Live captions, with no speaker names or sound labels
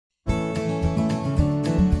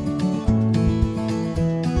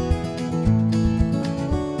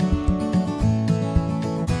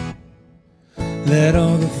Let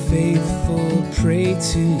all the faithful pray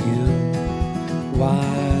to you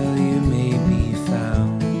while you may be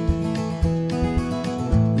found.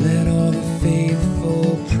 Let all the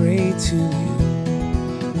faithful pray to you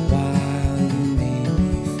while you may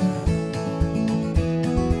be found.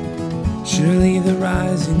 Surely the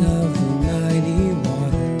rising of the mighty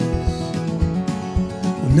waters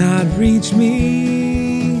will not reach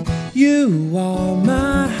me. You are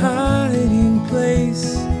my hiding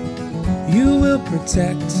place. You will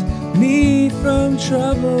protect me from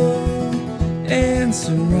trouble and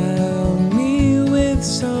surround me with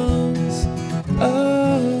songs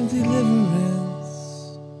of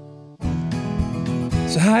deliverance.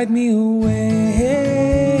 So hide me away,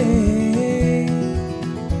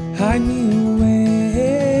 hide me away.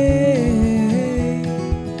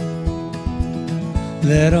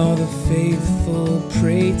 Let all the faithful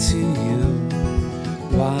pray to you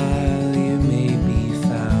while you may be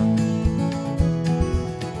found.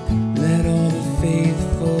 Let all the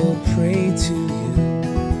faithful pray to you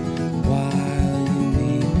while you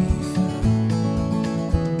may be found.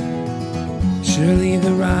 Surely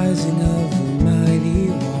the rising of the mighty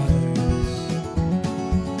waters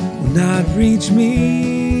will not reach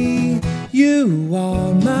me. You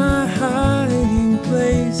are my hiding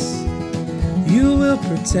place. You will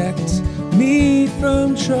protect me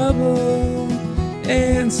from trouble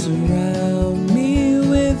and surround me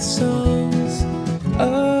with songs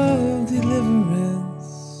of deliverance.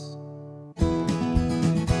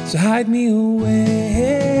 So hide me away,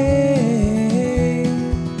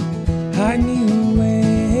 hide me away.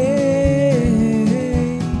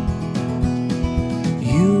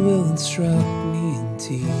 You will instruct me and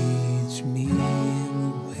teach me in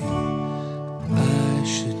the way I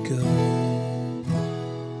should go.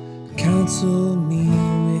 Counsel me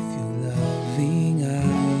with your loving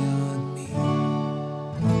eye on me,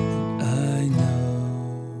 and I know,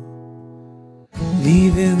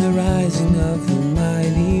 leaving the rising of the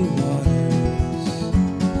mighty waters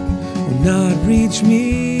will not reach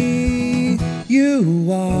me.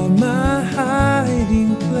 You are my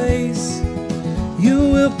hiding place. You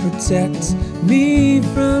will protect me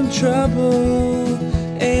from trouble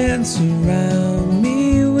and surround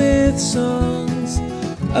me with songs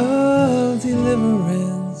of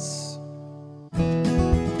deliverance.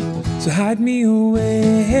 So hide me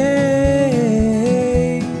away,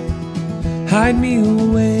 hide me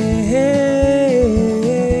away,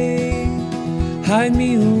 hide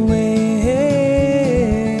me away.